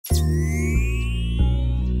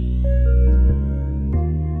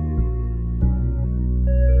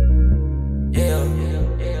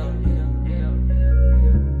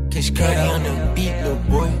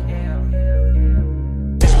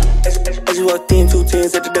just walked in 2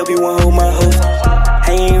 tens at the W1 hold my host.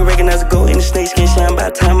 I ain't recognize a goat in the snake skin shine by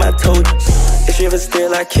the time I told you. If she ever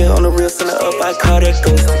still I kill on the real center up, I call that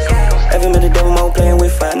ghost. Ever met the devil mode playing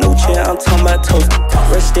with fire, no chair, I'm talking about toast.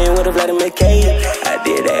 Rushed in with a Vladimir K, I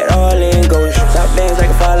did that all in ghost. Top bands like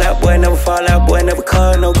a fallout boy, never fall out boy, never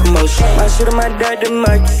call no commotion. My shit on my dad, the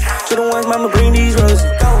market. To the ones mama bring these roses.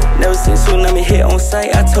 Never seen tsunami hit on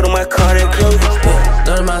sight, I told him I call that close.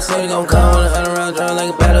 Thought my city gon' come with 100 rounds drawn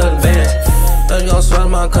like a battle of the bands. Thought you gon' swallow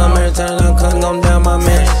my cum every time I'm cutting gon' down my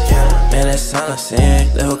man. Man, that's all I'm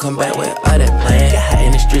saying. Let her come back with all that plan. Got hot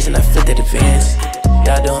in the streets and I flipped at the vans.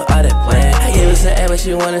 Y'all doing all that plan. I gave her some ass, but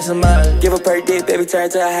she wanted some more. Give her per dick, baby, turn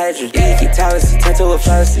to a hydrant. Yeah, keep towers, turn to a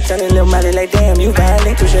pharmacy. Turn a little Molly like, damn, you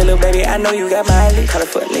violent. Touche little baby, I know you got mileage. Call a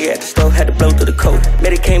fuck nigga at the store, had to blow through the coat.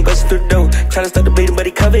 Medic came bustin' through the door. Tryna start the bleeding, but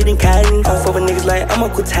he covered in cotton. Off over niggas like, I'm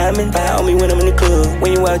Uncle Timon. Buy on me when I'm in the club.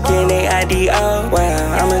 When you walk in, they ID all.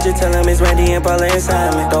 Wow, I'ma just tell them it's Randy and Paula and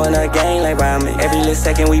Simon. Throwing a gang like ramen. Every little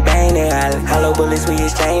second we bang, they hollin'. Hollow bullets, we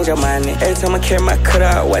exchange our money. Every time I carry my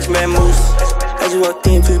cutout, watch man moose. I just walked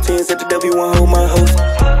in 2 tens at the W1 hold my host.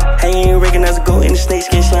 I ain't recognize a goat in the snake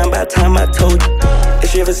skin shine by the time I told you. If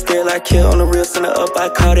she ever still I kill on the real center up, I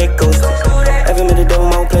call that ghost. Ever met the devil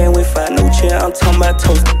mode playing with fire, no chair, I'm talking about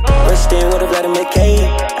toast. Rushed in with a Vladimir K,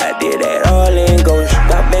 I did that all in ghost.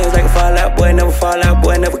 Got bangs like a fallout boy, never fall out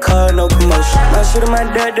boy, never call no commotion. My shit on my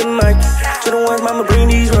dad, the market. To the ones mama bring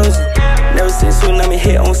these roses. Never seen tsunami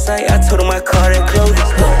hit on sight, I told him I call that close.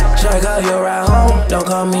 Should I call you right home? Don't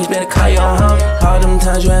call me, better call your homie. All them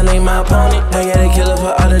times you ain't ain't my opponent. I got a killer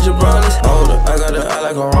for all the jabronis. Older, I got the eye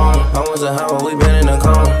like a Rona. I was a hound, we been in the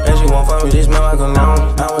corner. And she won't fuck me, this smell like a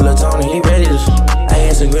loan. I was Lil Tony, he ready to shoot. I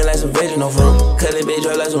had some green like some vegetable fruit. Cut it bitch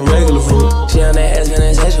dry like some regular fruit. She on that ass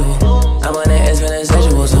feeling sexual. I'm on that ass feeling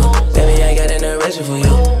sexual too. Baby, I got an erection for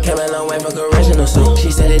you. Came a long way from correctional suit.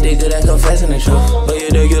 She said it did good at confessing the truth. But you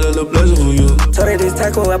did get a little pleasure for you. Told her this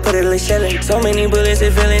taco, I put it like shelling. So many bullets,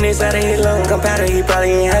 it feeling inside of his lung. Compounder, he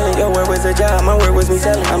probably ain't having. Your work was a job, my work was me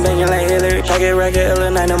selling. I'm banging like Hillary, pocket rocket,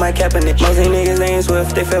 Illinois on my cabinet. Most of these niggas ain't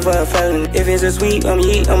swift, they fell for a felony. If it's a sweet, I'm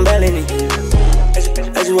yeet, I'm belling it.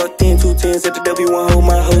 I just walked in 2 tens at the W1 hold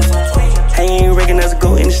my host. I ain't recognize a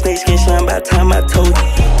goat in the snake skin shine by the time I told you.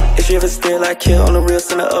 If she ever still I kill on the real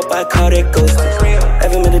center up, I call that ghost.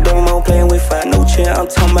 Ever met the devil mode playing with fire, no chair, I'm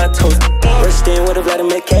talking about toast. Rushed in with a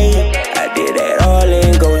Vladimir K, I did that all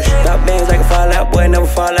in ghost. Got bangs like a fallout boy, never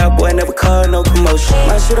fall out boy, never call no commotion.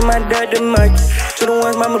 My shit on my dad, the market. To the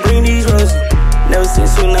ones mama bring these roses. Never seen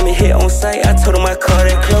tsunami hit on sight, I told him I call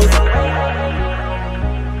that close.